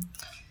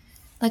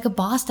like a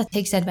boss that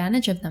takes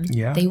advantage of them,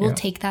 they will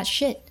take that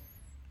shit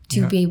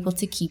to be able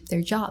to keep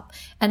their job.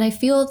 And I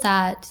feel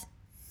that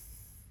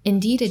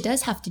indeed it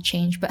does have to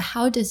change, but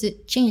how does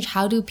it change?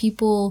 How do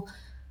people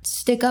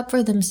stick up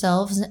for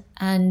themselves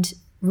and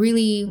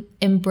really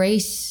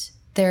embrace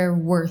their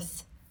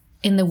worth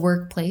in the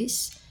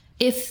workplace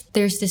if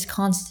there's this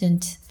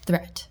constant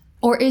threat?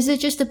 Or is it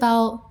just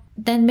about,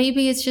 then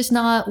maybe it's just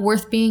not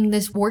worth being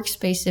this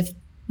workspace if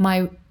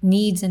my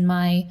needs and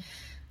my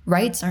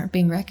rights aren't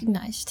being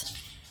recognized?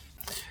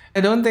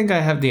 I don't think I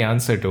have the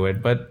answer to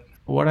it, but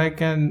what I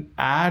can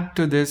add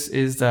to this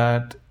is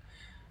that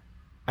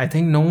I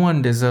think no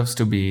one deserves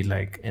to be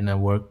like in a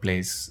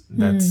workplace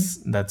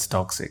that's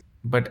toxic.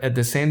 But at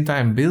the same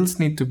time, bills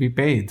need to be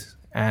paid.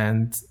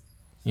 And,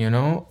 you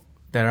know,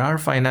 there are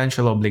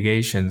financial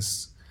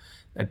obligations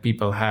that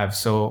people have.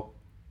 So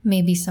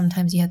maybe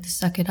sometimes you have to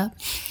suck it up.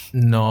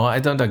 No, I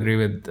don't agree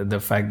with the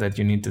fact that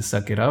you need to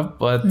suck it up.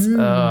 But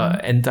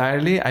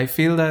entirely, I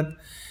feel that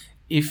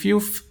if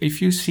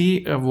you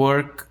see a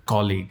work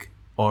colleague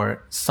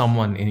or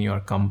someone in your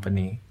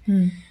company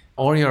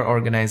or your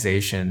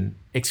organization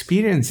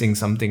experiencing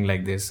something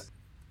like this,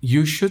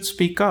 you should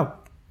speak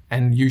up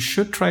and you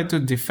should try to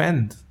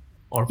defend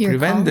or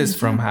prevent this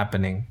from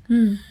happening.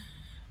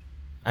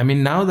 I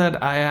mean, now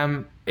that I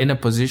am in a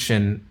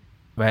position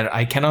where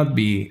I cannot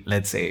be,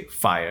 let's say,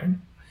 fired,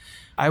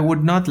 I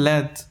would not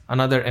let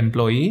another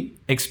employee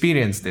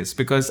experience this,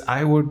 because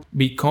I would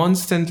be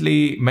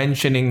constantly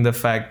mentioning the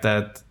fact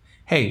that,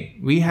 hey,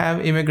 we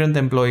have immigrant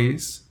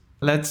employees.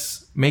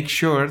 Let's make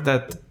sure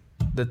that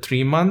the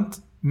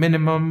 3-month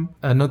minimum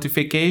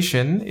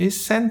notification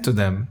is sent to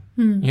them,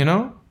 you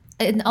know?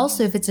 And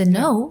also, if it's a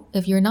no,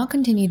 if you're not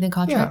continuing the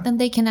contract, then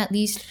they can at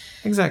least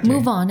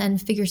move on and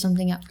figure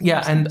something out.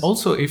 And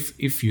also,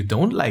 if you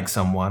don't like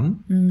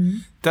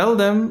someone, tell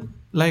them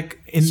like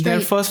in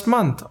their first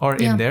month or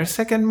in their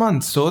second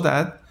month, so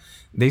that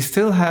they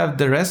still have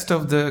the rest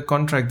of the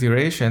contract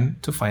duration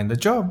to find a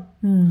job.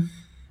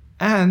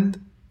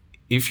 And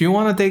if you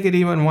want to take it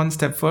even one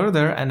step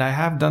further, and I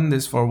have done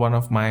this for one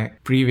of my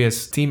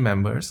previous team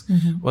members,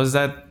 was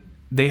that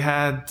they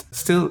had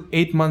still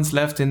 8 months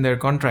left in their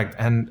contract.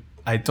 And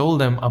I told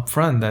them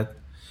upfront that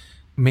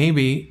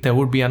maybe there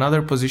would be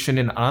another position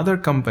in another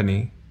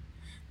company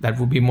that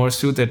would be more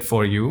suited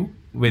for you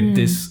with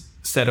this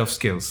set of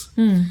skills.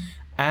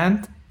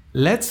 And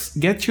let's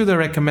get you the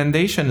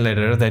recommendation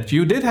letter that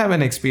you did have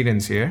an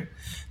experience here.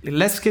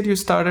 Let's get you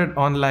started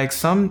on like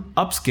some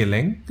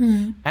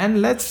upskilling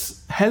and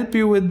let's help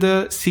you with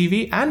the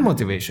CV and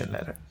motivation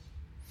letter.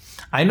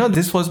 I know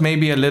this was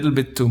maybe a little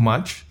bit too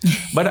much,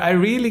 but I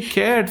really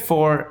cared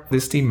for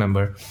this team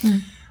member.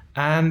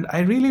 And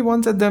I really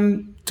wanted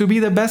them to be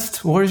the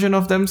best version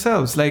of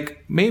themselves.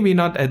 Like maybe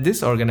not at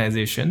this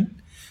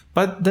organization,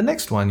 but the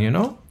next one, you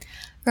know?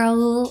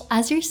 Rahul,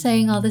 as you're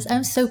saying all this,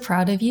 I'm so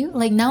proud of you.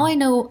 Like now I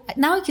know,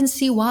 now I can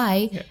see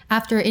why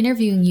after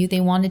interviewing you, they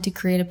wanted to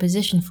create a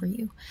position for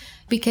you.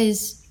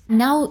 Because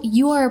now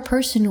you are a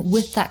person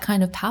with that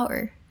kind of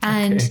power.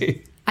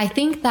 And I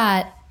think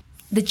that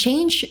the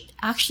change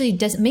actually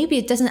maybe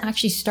it doesn't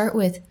actually start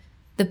with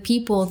the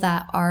people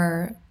that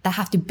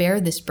have to bear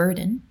this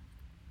burden.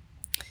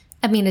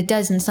 I mean, it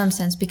does in some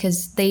sense,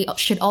 because they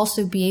should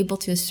also be able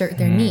to assert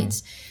their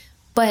needs.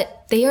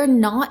 But they are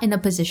not in a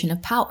position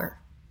of power.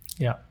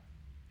 Yeah.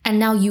 And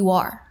now you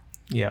are.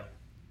 Yeah.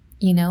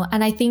 You know,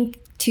 and I think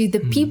to the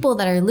people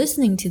that are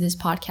listening to this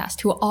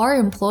podcast who are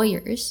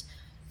employers,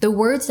 the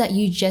words that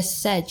you just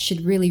said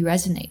should really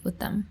resonate with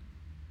them.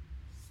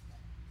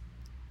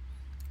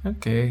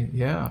 Okay,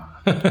 yeah.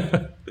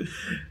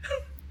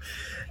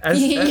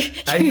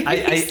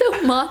 You're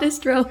so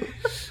modest, bro.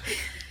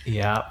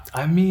 Yeah,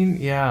 I mean,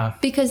 yeah.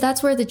 Because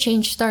that's where the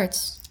change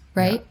starts,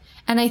 right?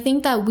 Yeah. And I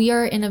think that we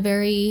are in a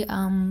very,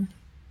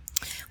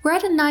 we're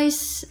at a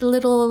nice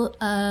little...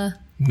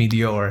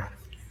 meteor.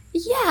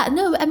 Yeah,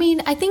 no, I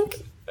mean, I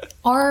think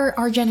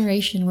our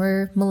generation,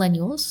 we're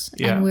millennials,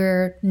 and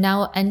we're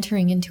now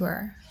entering into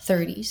our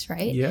 30s,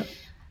 right? Yeah.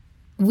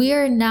 We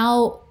are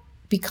now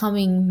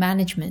becoming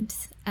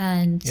management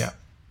and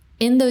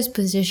in those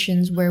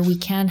positions where we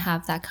can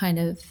have that kind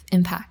of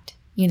impact,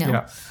 you know?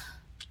 Yeah.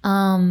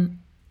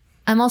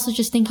 I'm also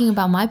just thinking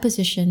about my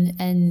position,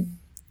 and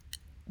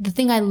the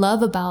thing I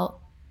love about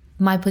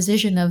my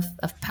position of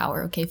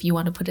power, okay, if you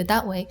want to put it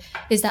that way,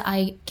 is that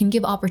I can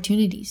give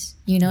opportunities,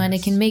 you know, and I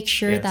can make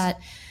sure that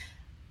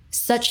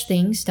such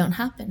things don't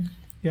happen.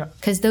 Yeah.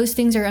 Because those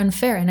things are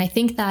unfair. And I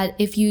think that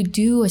if you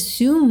do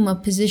assume a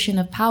position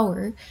of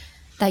power,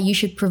 that you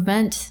should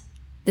prevent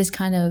this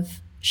kind of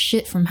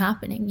shit from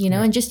happening, you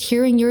know, and just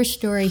hearing your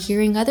story,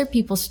 hearing other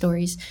people's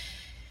stories,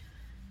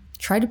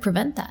 try to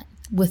prevent that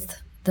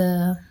with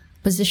the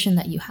position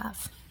that you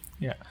have.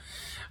 Yeah.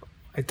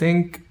 I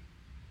think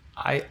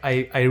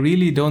I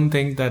really don't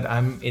think that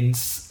I'm in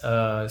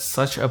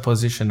such a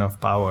position of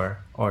power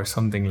or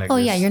something like this. Oh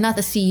yeah, you're not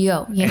the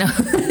CEO, you know.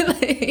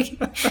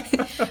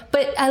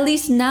 But at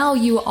least now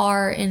you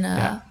are in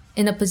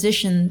a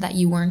position that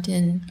you weren't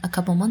in a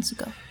couple months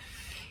ago.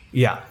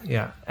 Yeah.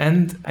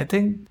 And I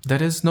think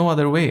there is no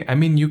other way. I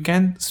mean, you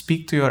can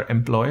speak to your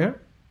employer.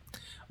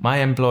 My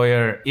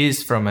employer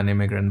is from an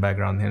immigrant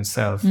background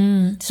himself.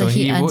 So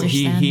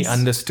he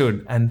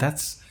understood. And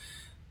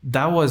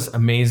that was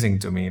amazing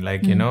to me.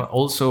 Like, you know,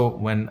 also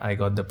when I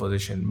got the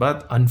position.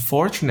 But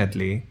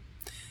unfortunately,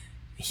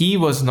 he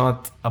was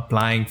not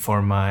applying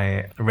for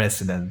my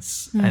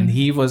residence. And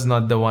he was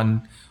not the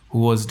one who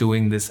was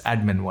doing this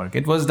admin work.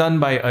 It was done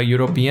by a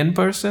European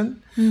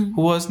person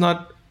who was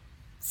not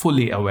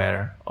fully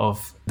aware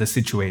of the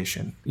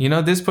situation. You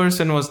know, this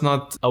person was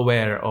not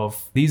aware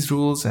of these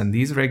rules and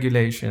these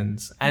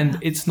regulations. And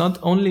it's not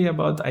only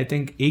about, I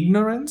think,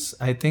 ignorance.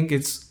 I think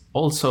it's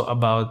also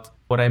about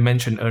what I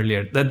mentioned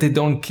earlier, that they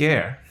don't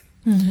care.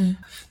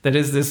 There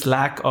is this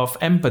lack of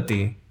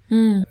empathy.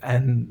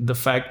 And the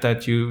fact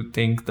that you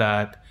think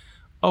that,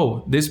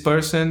 oh, this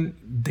person,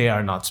 they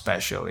are not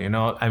special, you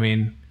know? I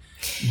mean,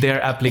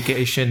 their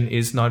application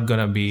is not going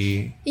to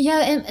be...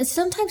 Yeah, and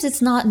sometimes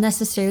it's not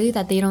necessarily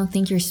that they don't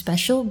think you're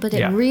special, but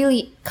it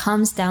really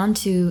comes down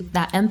to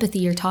that empathy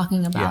you're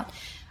talking about. Yeah.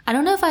 I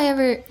don't know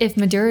if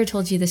Madura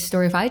told you this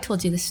story, if I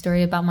told you this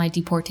story about my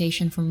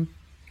deportation from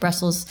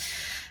Brussels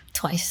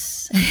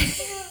twice.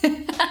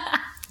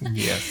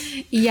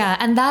 Yes. Yeah,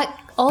 and that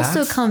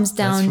also comes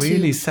down to... That's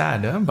really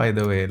sad, huh, by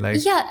the way.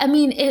 Like, yeah, I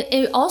mean,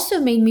 it also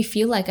made me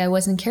feel like I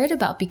wasn't cared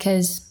about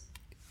because...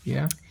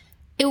 Yeah.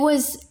 It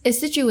was a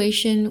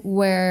situation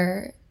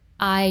where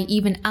I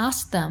even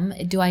asked them,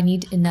 do I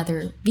need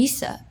another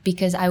visa?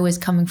 Because I was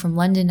coming from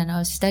London and I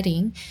was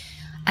studying.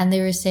 And they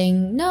were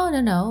saying,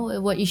 no,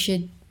 what you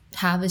should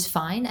have is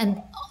fine.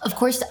 And of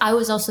course, I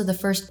was also the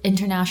first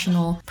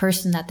international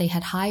person that they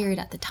had hired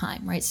at the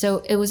time, right?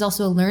 So it was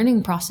also a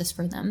learning process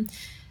for them.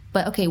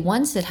 But okay,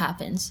 once it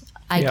happens,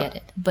 I get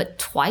it. But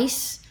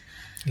twice...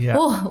 Yeah.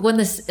 Oh, when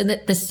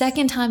the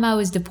second time I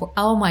was deported,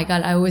 oh my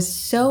God, I was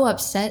so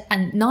upset.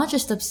 And not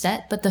just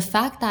upset, but the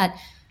fact that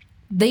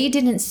they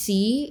didn't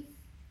see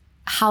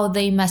how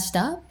they messed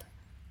up.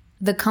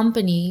 The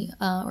company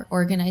or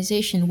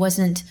organization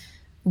wasn't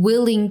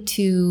willing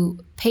to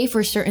pay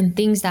for certain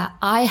things that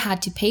I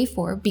had to pay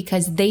for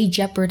because they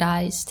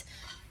jeopardized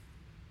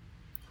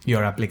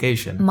your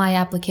application. My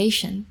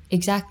application,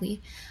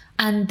 exactly.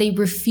 And they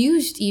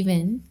refused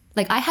even,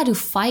 like I had to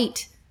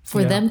fight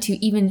for them to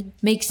even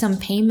make some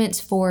payments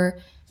for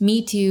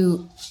me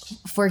to,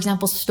 for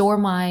example, store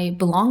my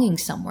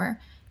belongings somewhere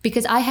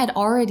because I had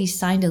already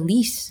signed a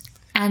lease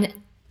and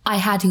I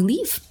had to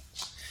leave.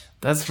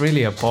 That's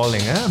really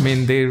appalling. Huh? I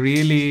mean, they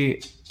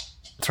really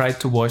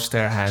tried to wash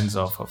their hands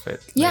off of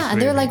it. Yeah, like,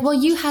 and they're really. like, well,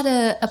 you had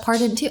a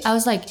part in it too. I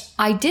was like,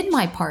 I did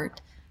my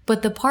part,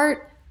 but the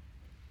part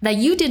that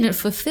you didn't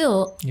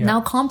fulfill now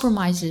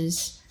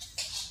compromises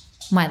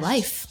my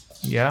life.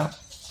 Yeah.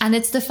 And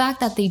it's the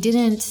fact that they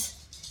didn't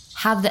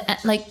have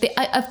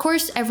of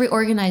course, every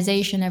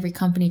organization, every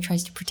company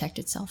tries to protect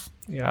itself.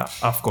 Yeah,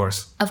 of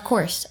course. Of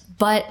course.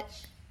 But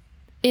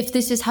if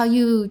this is how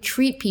you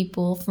treat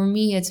people, for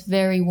me, it's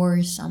very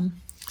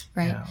worrisome,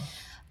 right? Yeah.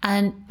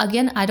 And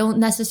again, I don't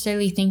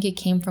necessarily think it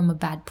came from a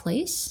bad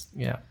place.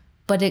 Yeah.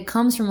 But it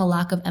comes from a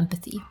lack of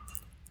empathy.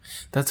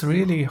 That's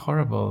really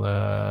horrible,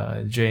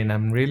 Jane.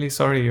 I'm really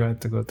sorry you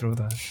had to go through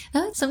that.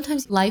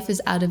 Sometimes life is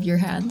out of your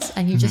hands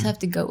and you just have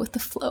to go with the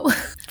flow.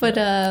 But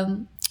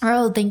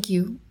Rahul, thank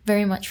you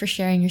very much for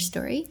sharing your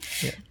story.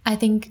 Yeah. I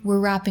think we're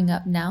wrapping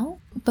up now.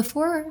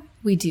 Before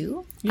we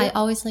do, I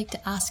always like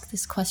to ask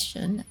this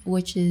question,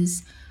 which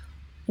is,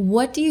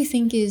 what do you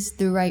think is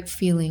the right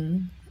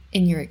feeling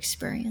in your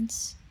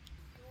experience?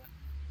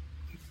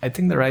 I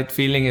think the right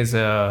feeling is,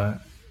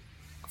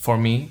 for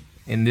me,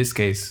 in this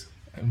case,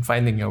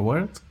 finding your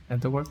worth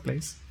at the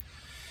workplace.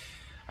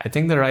 I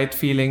think the right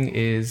feeling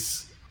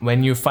is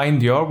when you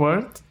find your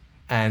worth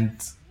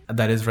and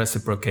that is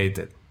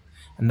reciprocated.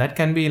 And that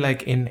can be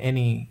like in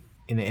any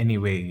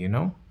way, you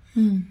know?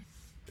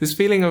 This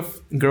feeling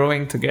of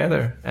growing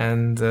together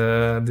and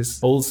this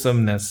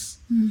wholesomeness.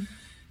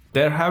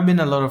 There have been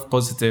a lot of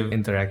positive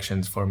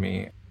interactions for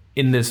me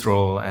in this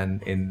role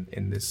and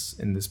in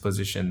this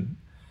position.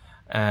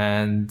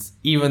 And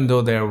even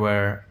though there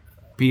were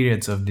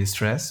periods of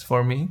distress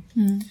for me,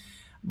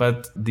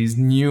 but these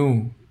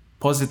new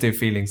positive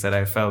feelings that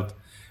I felt,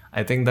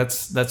 I think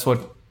that's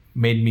what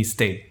made me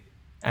stay.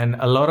 And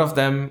a lot of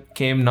them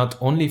came not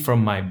only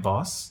from my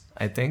boss,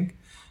 I think.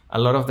 a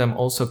lot of them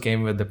also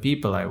came with the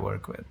people I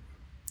work with.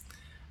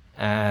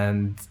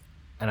 And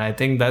I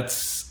think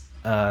that's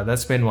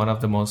been one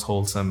of the most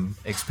wholesome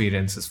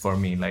experiences for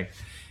me. Like,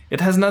 it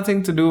has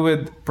nothing to do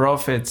with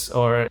profits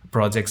or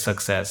project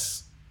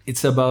success.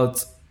 It's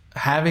about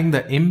having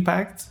the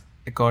impact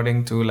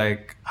according to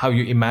like how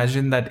you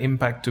imagine that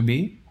impact to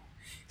be,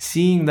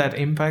 seeing that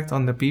impact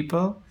on the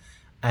people,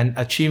 and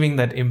achieving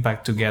that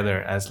impact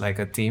together as like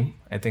a team.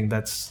 I think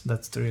that's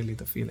really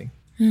the feeling.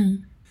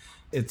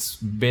 It's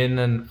been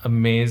an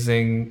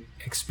amazing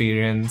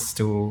experience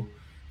to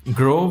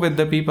grow with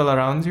the people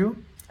around you,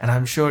 and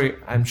I'm sure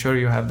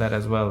you have that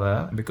as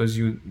well, because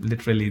you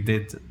literally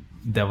did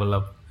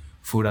develop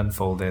Food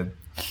Unfolded.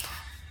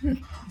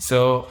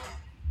 So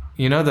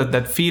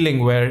that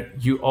feeling where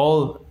you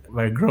all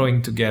were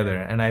growing together,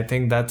 and I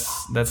think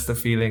that's the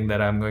feeling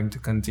that I'm going to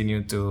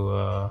continue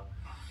to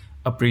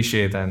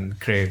appreciate and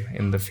crave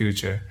in the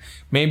future.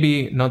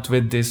 Maybe not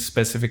with this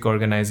specific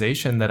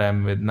organization that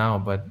I'm with now,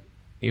 but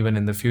even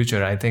in the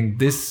future, I think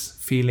this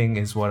feeling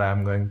is what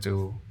I'm going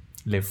to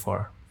live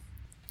for.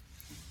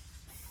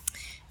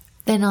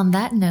 Then on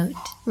that note,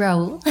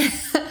 Rahul,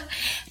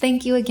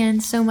 thank you again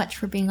so much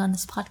for being on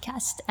this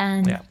podcast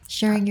and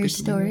sharing your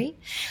story.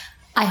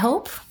 I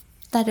hope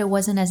that it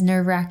wasn't as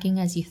nerve-wracking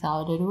as you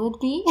thought it would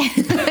be.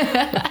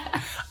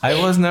 I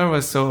was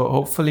nervous, so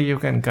hopefully you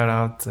can cut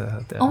out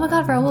the... Oh my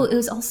God, Rahul, it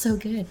was all so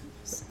good.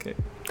 Okay.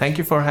 Thank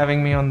you for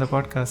having me on the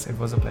podcast. It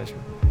was a pleasure.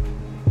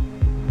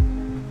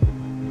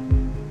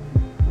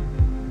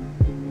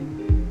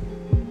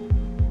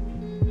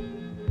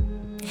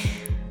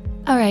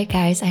 All right,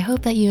 guys, I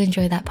hope that you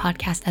enjoyed that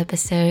podcast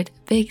episode.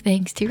 Big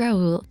thanks to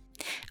Rahul.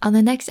 On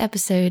the next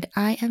episode,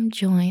 I am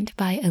joined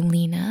by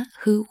Alina,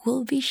 who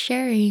will be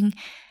sharing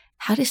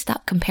how to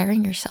stop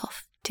comparing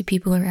yourself to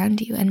people around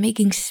you and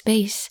making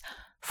space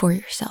for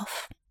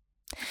yourself.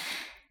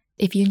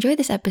 If you enjoyed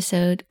this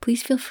episode,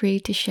 please feel free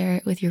to share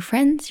it with your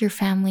friends, your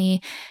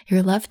family,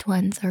 your loved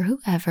ones, or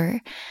whoever.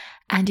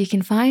 And you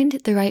can find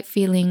The Right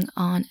Feeling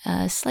on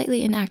a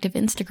slightly inactive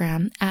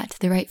Instagram at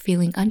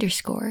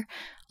 @therightfeeling_.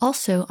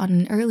 Also on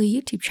an early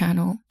YouTube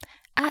channel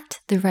at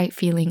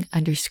 @therightfeeling_.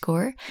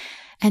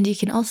 And you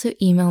can also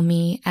email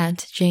me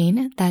at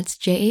Jane, that's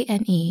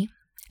JANE,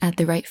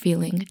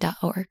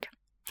 @therightfeeling.org.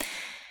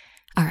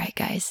 All right,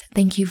 guys,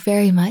 thank you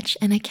very much.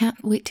 And I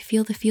can't wait to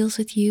feel the feels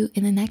with you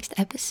in the next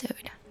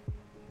episode.